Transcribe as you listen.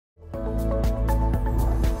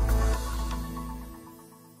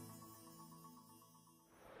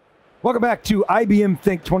Welcome back to IBM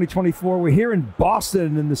Think 2024. We're here in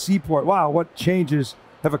Boston in the Seaport. Wow, what changes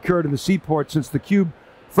have occurred in the Seaport since theCUBE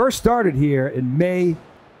first started here in May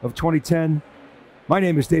of 2010. My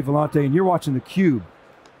name is Dave Vellante and you're watching theCUBE.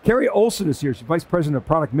 Keri Olson is here. She's Vice President of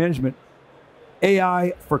Product Management,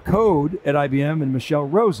 AI for Code at IBM, and Michele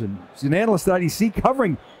Rosen. She's an analyst at IDC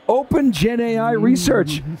covering Open Gen AI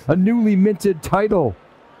research, a newly minted title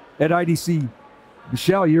at IDC.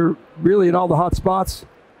 Michele, you're really in all the hot spots.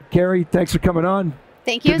 Keri, thanks for coming on.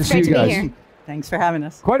 Thank you, it's great to be here. Thanks for having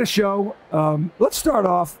us. Quite a show. Let's start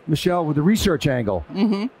off, Michele, with the research angle.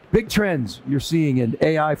 Big trends you're seeing in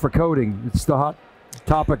AI for coding. It's the hot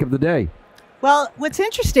topic of the day. Well, what's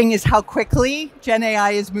interesting is how quickly Gen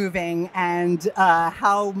AI is moving and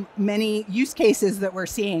how many use cases that we're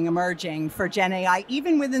seeing emerging for Gen AI,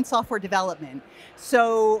 even within software development.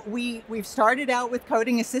 So we've started out with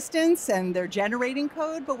coding assistants and they're generating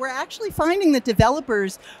code, but we're actually finding that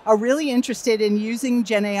developers are really interested in using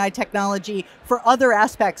Gen AI technology for other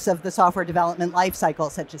aspects of the software development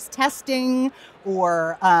lifecycle, such as testing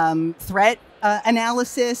or threat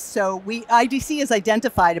analysis. So IDC has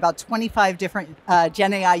identified about 25 different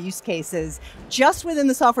Gen AI use cases just within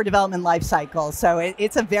the software development lifecycle. So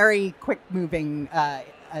it's a very quick moving sector.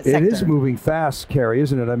 It is moving fast, Keri,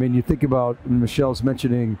 isn't it? I mean, you think about, Michele's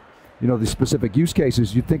mentioning, the specific use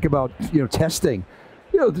cases. You think about, testing.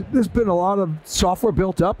 There's been a lot of software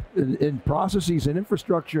built up in processes and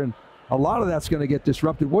infrastructure, and a lot of that's going to get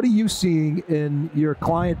disrupted. What are you seeing in your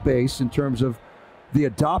client base in terms of the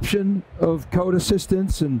adoption of code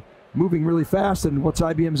assistants and moving really fast, and what's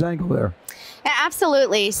IBM's angle there?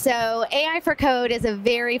 Absolutely. So AI for code is a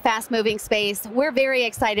very fast-moving space. We're very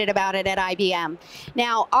excited about it at IBM.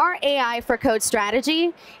 Now, our AI for code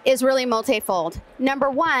strategy is really multifold. Number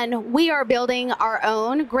one, we are building our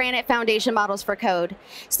own Granite Foundation models for code.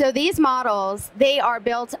 So these models, they are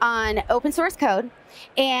built on open source code,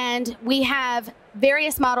 and we have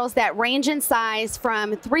various models that range in size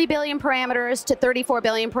from 3 billion parameters to 34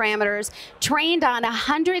 billion parameters, trained on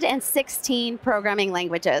 116 programming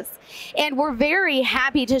languages. And we're very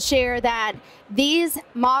happy to share that these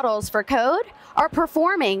models for code are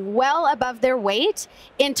performing well above their weight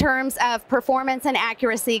in terms of performance and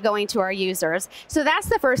accuracy going to our users. So that's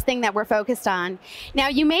the first thing that we're focused on. Now,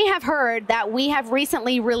 you may have heard that we have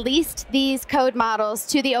recently released these code models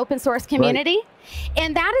to the open source community. Right.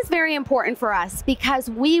 And that is very important for us because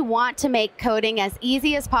we want to make coding as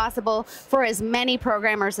easy as possible for as many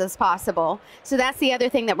programmers as possible. So that's the other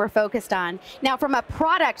thing that we're focused on. Now, from a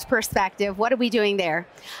product perspective, what are we doing there?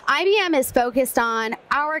 IBM is focused on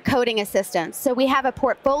our coding assistants. So we have a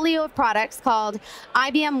portfolio of products called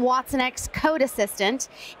IBM watsonx Code Assistant.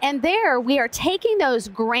 And there we are taking those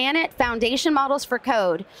Granite Foundation models for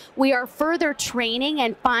code. We are further training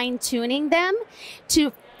and fine-tuning them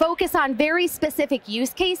to focus on very specific use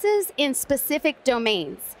cases in specific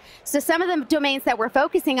domains. So some of the domains that we're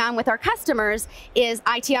focusing on with our customers is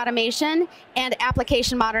IT automation and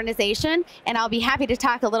application modernization, and I'll be happy to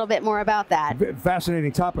talk a little bit more about that.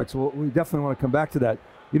 Fascinating topics. Well, we definitely want to come back to that.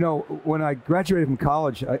 When I graduated from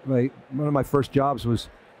college, one of my first jobs was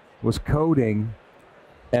coding,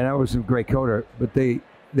 and I was a great coder, but they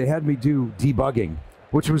had me do debugging,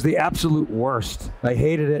 which was the absolute worst. I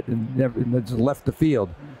hated it and just left the field.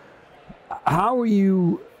 How are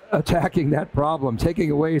you attacking that problem,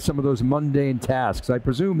 taking away some of those mundane tasks? I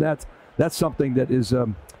presume that's something that is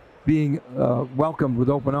being welcomed with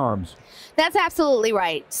open arms. That's absolutely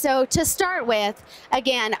right. So to start with,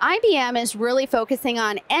 again, IBM is really focusing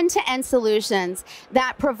on end-to-end solutions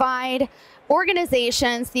that provide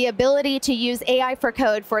organizations the ability to use AI for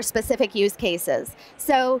code for specific use cases.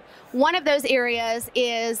 So one of those areas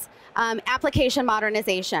is application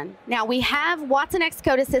modernization. Now, we have watsonx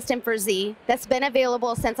Code Assistant for Z that's been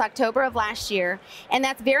available since October of last year, and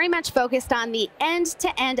that's very much focused on the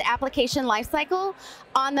end-to-end application lifecycle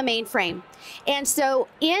on the mainframe. And so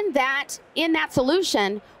in that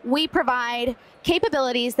solution, we provide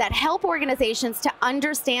capabilities that help organizations to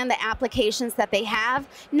understand the applications that they have,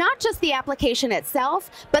 not just the application itself,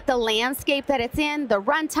 but the landscape that it's in, the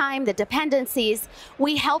runtime, the dependencies.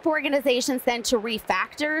 We help organizations then to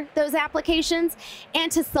refactor those applications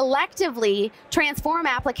and to selectively transform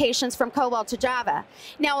applications from COBOL to Java.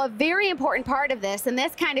 Now, a very important part of this, and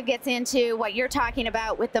this kind of gets into what you're talking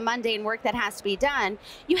about with the mundane work that has to be done,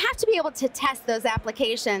 you have to be able to test those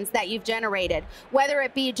applications that you've generated, whether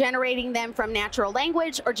it be generating them from natural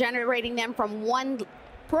language or generating them from one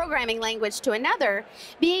programming language to another,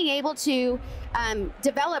 being able to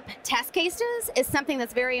develop test cases is something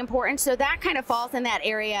that's very important. So that kind of falls in that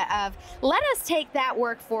area of, let us take that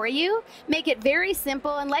work for you, make it very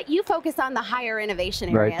simple, and let you focus on the higher innovation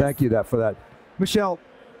areas. Right, thank you for that. Michele,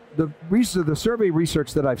 the survey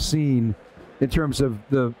research that I've seen in terms of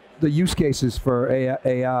the use cases for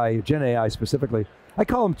AI, Gen AI specifically, I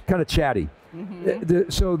call them kind of chatty.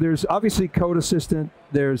 So there's obviously code assistant,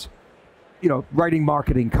 there's writing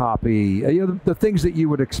marketing copy, the things that you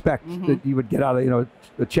would expect that you would get out of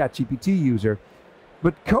a ChatGPT user.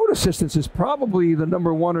 But code assistance is probably the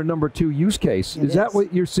 #1 or #2 use case. Is that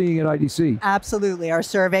what you're seeing at IDC? Absolutely. Our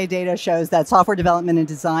survey data shows that software development and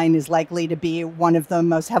design is likely to be one of the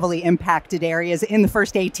most heavily impacted areas in the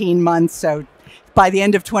first 18 months. So by the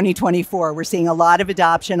end of 2024, we're seeing a lot of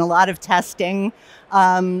adoption, a lot of testing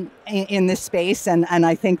in this space. And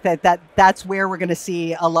I think that's where we're going to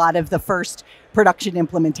see a lot of the first production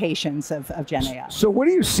implementations of Gen AI. So what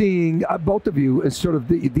are you seeing, both of you, as sort of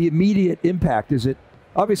the immediate impact? Is it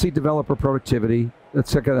obviously developer productivity?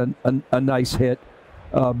 That's like a nice hit.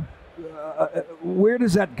 Where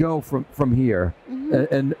does that go from here?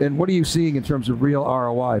 And what are you seeing in terms of real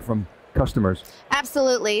ROI from customers?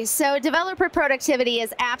 Absolutely. So developer productivity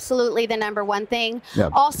is absolutely the #1 thing.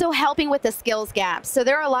 Yep. Also helping with the skills gaps. So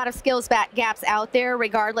there are a lot of skills gaps out there,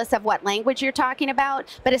 regardless of what language you're talking about,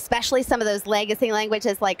 but especially some of those legacy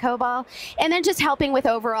languages like COBOL, and then just helping with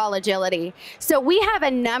overall agility. So we have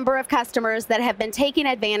a number of customers that have been taking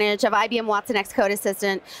advantage of IBM watsonx Code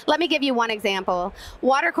Assistant. Let me give you one example.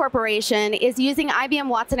 Water Corporation is using IBM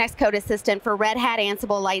watsonx Code Assistant for Red Hat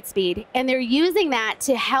Ansible Lightspeed, and they're using that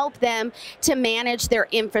to help them to manage their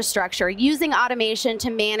infrastructure, using automation to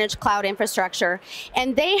manage cloud infrastructure.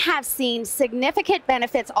 And they have seen significant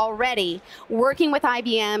benefits already working with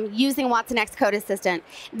IBM using watsonx Code Assistant.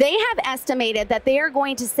 They have estimated that they are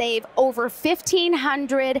going to save over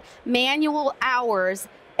 1,500 manual hours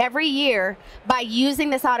every year by using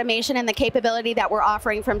this automation and the capability that we're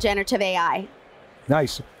offering from generative AI.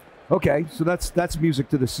 Nice. Okay, so that's music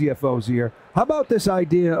to the CFO's ear. How about this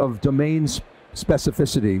idea of domain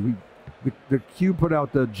specificity? The CUBE put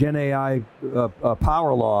out the Gen AI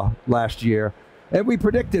power law last year, and we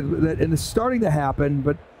predicted that, and it's starting to happen,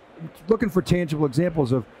 but looking for tangible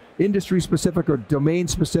examples of industry-specific or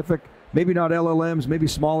domain-specific, maybe not LLMs, maybe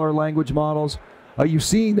smaller language models. Are you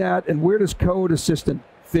seeing that, and where does Code Assistant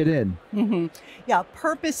fit in? Yeah,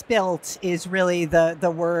 purpose-built is really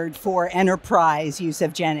the word for enterprise use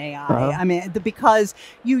of Gen AI. I mean, because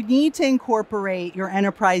you need to incorporate your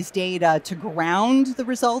enterprise data to ground the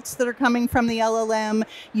results that are coming from the LLM.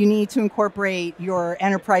 You need to incorporate your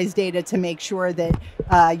enterprise data to make sure that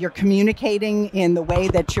you're communicating in the way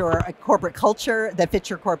that your corporate culture, that fits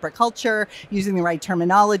your corporate culture, using the right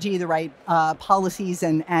terminology, the right policies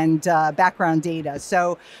and background data.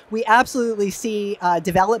 So we absolutely see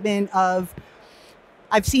development of,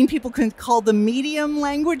 I've seen people can call them medium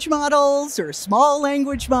language models or small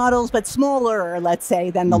language models, but smaller, let's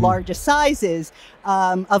say, than the largest sizes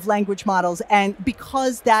of language models. And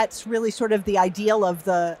because that's really sort of the ideal of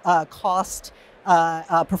the cost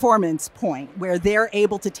performance point, where they're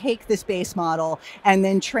able to take this base model and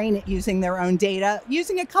then train it using their own data,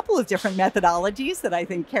 using a couple of different methodologies that I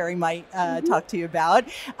think Keri might talk to you about,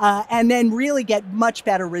 and then really get much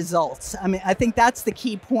better results. I mean, I think that's the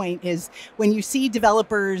key point, is when you see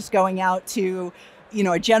developers going out to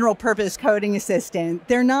a general purpose coding assistant,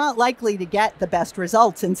 they're not likely to get the best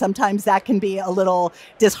results. And sometimes that can be a little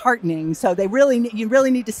disheartening. So you really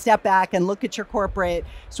need to step back and look at your corporate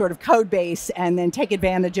sort of code base and then take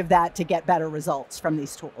advantage of that to get better results from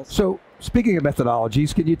these tools. So speaking of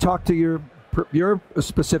methodologies, can you talk to your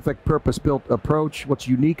specific purpose-built approach? What's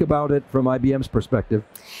unique about it from IBM's perspective?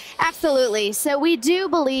 Absolutely. So we do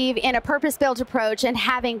believe in a purpose-built approach and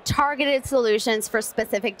having targeted solutions for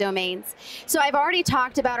specific domains. So I've already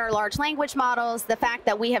talked about our large language models, the fact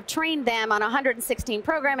that we have trained them on 116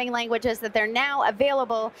 programming languages, that they're now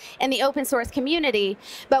available in the open source community.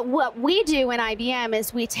 But what we do in IBM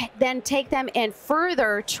is we then take them and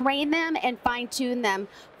further train them and fine-tune them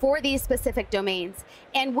for these specific domains.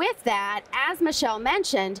 And with that, as Michele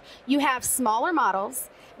mentioned, you have smaller models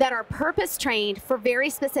that are purpose-trained for very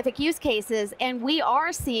specific use cases, and we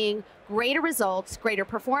are seeing greater results, greater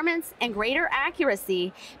performance, and greater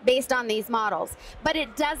accuracy based on these models. But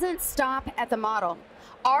it doesn't stop at the model.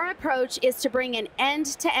 Our approach is to bring an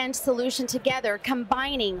end-to-end solution together,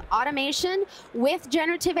 combining automation with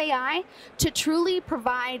generative AI to truly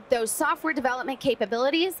provide those software development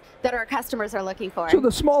capabilities that our customers are looking for. So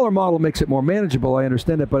the smaller model makes it more manageable, I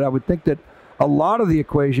understand it, but I would think that a lot of the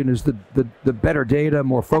equation is the better data,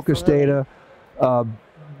 more focused data.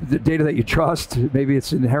 the data that you trust. Maybe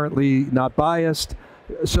it's inherently not biased.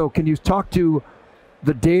 So can you talk to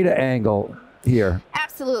the data angle here?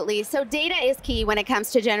 Absolutely. So data is key when it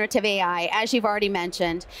comes to generative AI, as you've already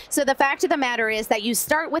mentioned. So the fact of the matter is that you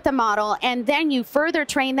start with a model and then you further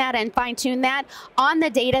train that and fine tune that on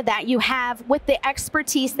the data that you have with the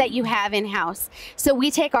expertise that you have in-house. So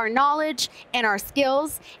we take our knowledge and our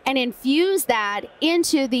skills and infuse that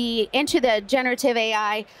into the generative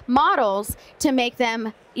AI models to make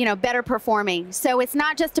them better performing. So it's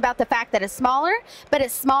not just about the fact that it's smaller, but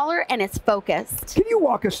it's smaller and it's focused. Can you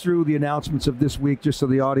walk us through the announcements of this week, just so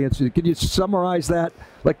the audience, can you summarize that,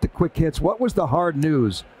 like the quick hits? What was the hard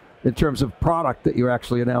news in terms of product that you're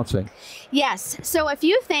actually announcing? Yes, so a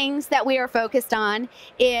few things that we are focused on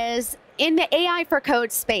is in the AI for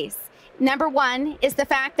code space. Number one is the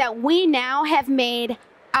fact that we now have made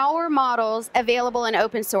our models available in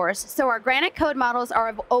open source. So our Granite code models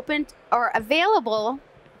are available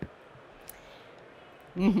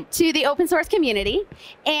to the open source community.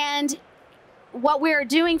 And what we're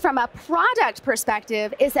doing from a product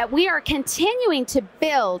perspective is that we are continuing to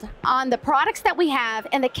build on the products that we have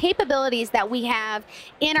and the capabilities that we have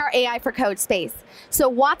in our AI for code space. So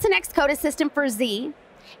Watson X Code Assistant for Z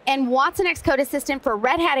and Watson X Code Assistant for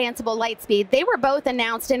Red Hat Ansible Lightspeed, they were both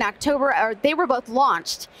announced in October, or they were both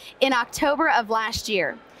launched in October of last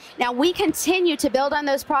year. Now, we continue to build on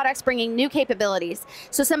those products, bringing new capabilities.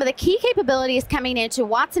 So some of the key capabilities coming into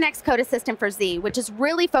Watson X Code Assistant for Z, which is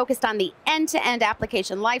really focused on the end-to-end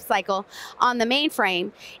application lifecycle on the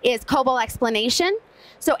mainframe, is COBOL explanation.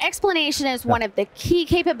 So explanation is one of the key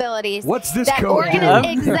capabilities. What's this code?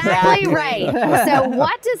 Exactly right. So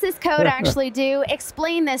what does this code actually do?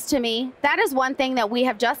 Explain this to me. That is one thing that we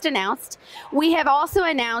have just announced. We have also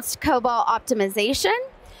announced COBOL optimization.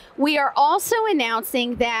 We are also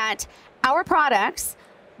announcing that our products,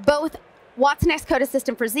 both Watson X Code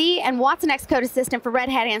Assistant for Z and Watson X Code Assistant for Red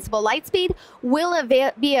Hat Ansible Lightspeed, will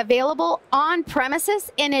be available on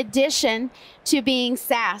premises in addition to being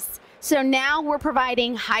SaaS. So now we're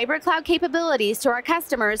providing hybrid cloud capabilities to our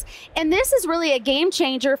customers. And this is really a game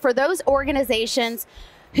changer for those organizations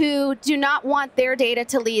who do not want their data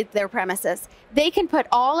to leave their premises. They can put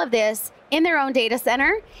all of this in their own data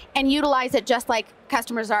center and utilize it just like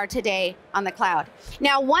customers are today on the cloud.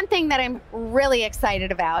 Now, one thing that I'm really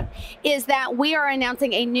excited about is that we are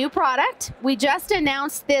announcing a new product. We just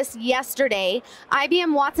announced this yesterday,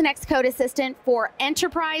 IBM Watson X Code Assistant for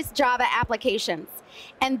Enterprise Java Applications.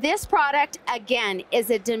 And this product, again, is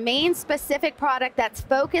a domain-specific product that's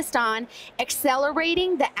focused on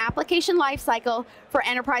accelerating the application lifecycle for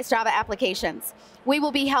enterprise Java applications. We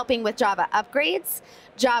will be helping with Java upgrades,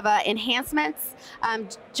 Java enhancements,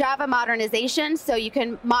 Java modernization, so you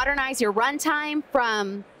can modernize your runtime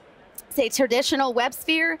from, say, traditional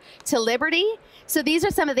WebSphere to Liberty. So these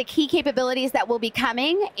are some of the key capabilities that will be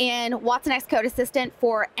coming in Watson X Code Assistant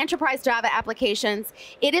for enterprise Java applications.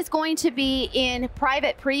 It is going to be in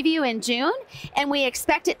private preview in June, and we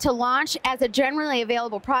expect it to launch as a generally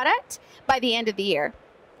available product by the end of the year.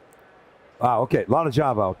 Wow, okay, a lot of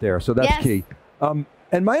Java out there, so that's yes. key.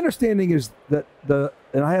 And my understanding is that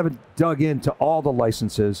and I haven't dug into all the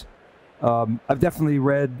licenses. I've definitely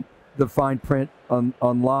read the fine print on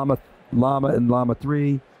Llama and Llama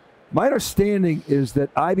 3. My understanding is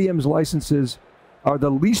that IBM's licenses are the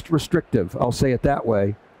least restrictive, I'll say it that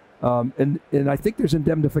way. And I think there's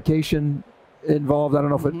indemnification involved. I don't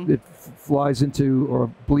know if it flies into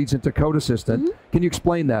or bleeds into Code Assistant. Can you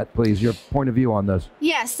explain that, please, your point of view on this?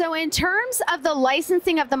 Yes, so in terms of the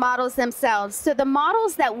licensing of the models themselves, so the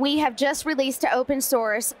models that we have just released to open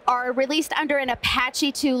source are released under an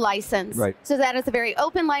Apache 2 license. Right. So that is a very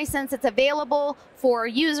open license. It's available for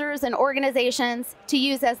users and organizations to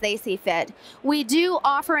use as they see fit. We do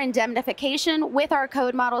offer indemnification with our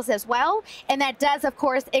code models as well, and that does, of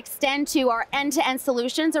course, extend to our end-to-end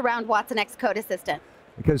solutions around Watson X Code Assistant.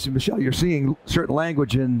 Because, Michele, you're seeing certain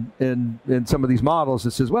language in some of these models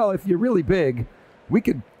that says, well, if you're really big, we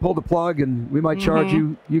could pull the plug and we might charge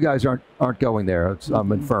you. You guys aren't going there,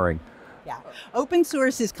 I'm inferring. Yeah, open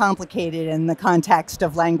source is complicated in the context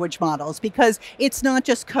of language models because it's not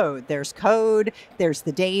just code. There's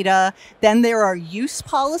the data, then there are use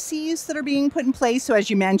policies that are being put in place. So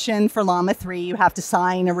as you mentioned, for Llama 3, you have to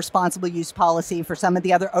sign a responsible use policy. For some of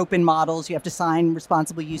the other open models, you have to sign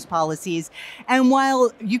responsible use policies. And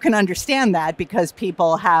while you can understand that because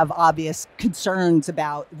people have obvious concerns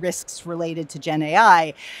about risks related to Gen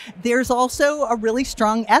AI, there's also a really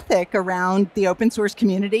strong ethic around the open source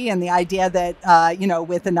community and the idea idea that, you know,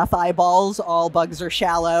 with enough eyeballs, all bugs are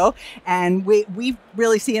shallow. And we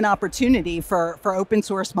really see an opportunity for open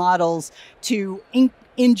source models to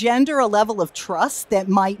engender a level of trust that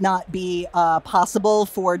might not be possible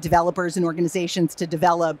for developers and organizations to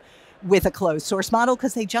develop with a closed source model,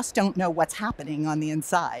 because they just don't know what's happening on the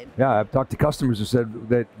inside. Yeah, I've talked to customers who said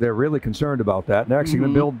that they're really concerned about that, and they're actually going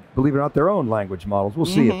to build, believe it or not, their own language models. We'll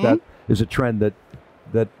see if that is a trend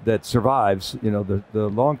that survives, you know, the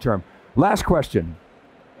long term. Last question.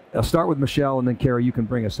 I'll start with Michele, and then Keri, you can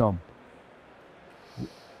bring us home.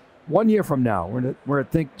 1 year from now, we're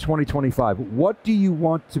at Think 2025. What do you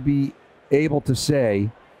want to be able to say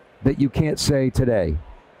that you can't say today?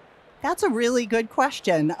 That's a really good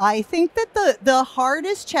question. I think that the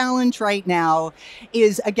hardest challenge right now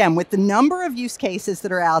is, again, with the number of use cases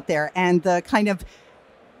that are out there and the kind of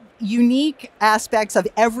unique aspects of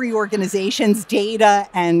every organization's data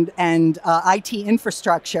and IT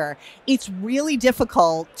infrastructure, it's really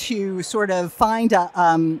difficult to sort of find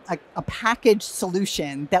a packaged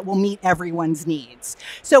solution that will meet everyone's needs.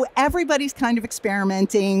 So everybody's kind of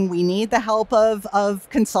experimenting. We need the help of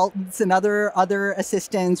consultants and other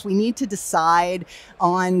assistants. We need to decide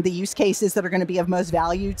on the use cases that are going to be of most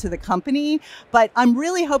value to the company. But I'm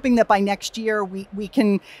really hoping that by next year we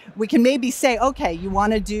can maybe say, okay, you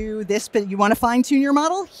want to do this, but you want to fine tune your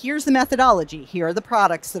model? Here's the methodology. Here are the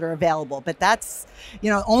products that are available. But that's, you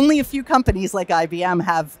know, only a few companies like IBM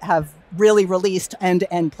have really released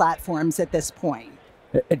end-to-end platforms at this point.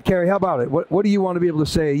 And Keri, how about it? What do you want to be able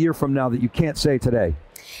to say a year from now that you can't say today?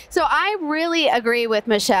 So I really agree with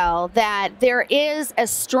Michele that there is a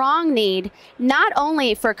strong need not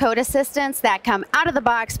only for code assistants that come out of the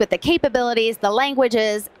box with the capabilities, the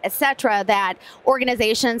languages, etc., that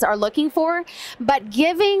organizations are looking for, but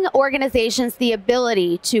giving organizations the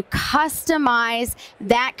ability to customize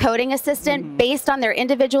that coding assistant based on their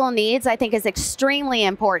individual needs, I think is extremely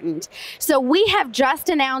important. So we have just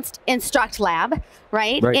announced Instruct Lab,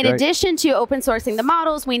 right? In addition to open sourcing the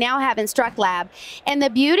models, we now have Instruct Lab. And the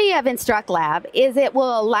beauty of Instruct Lab is it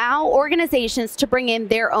will allow organizations to bring in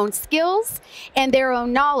their own skills and their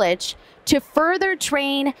own knowledge to further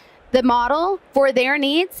train the model for their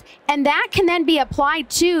needs, and that can then be applied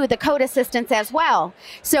to the code assistants as well.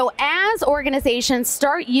 So as organizations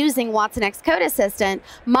start using watsonx Code Assistant,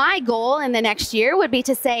 my goal in the next year would be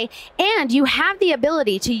to say, and you have the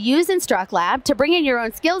ability to use Instruct Lab to bring in your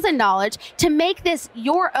own skills and knowledge to make this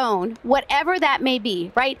your own, whatever that may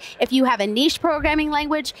be, right? If you have a niche programming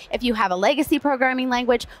language, if you have a legacy programming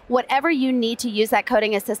language, whatever you need to use that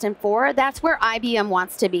coding assistant for, that's where IBM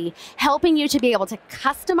wants to be, helping you to be able to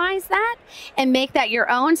customize that and make that your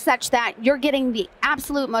own, such that you're getting the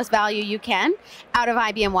absolute most value you can out of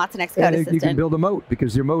IBM watsonx Code Assistant. You can build a moat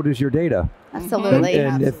because your moat is your data. Absolutely.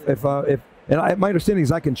 And my understanding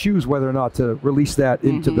is I can choose whether or not to release that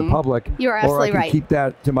into the public. You're absolutely or I can keep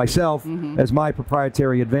that to myself as my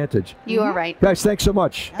proprietary advantage. You are right. Guys, thanks so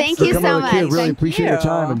much. Thank you so much. Really appreciate your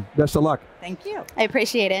time and best of luck. Thank you. I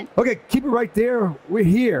appreciate it. Okay, keep it right there. We're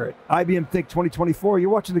here at IBM Think 2024.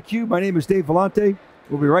 You're watching theCUBE. My name is Dave Vellante.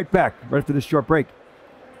 We'll be right back right after this short break.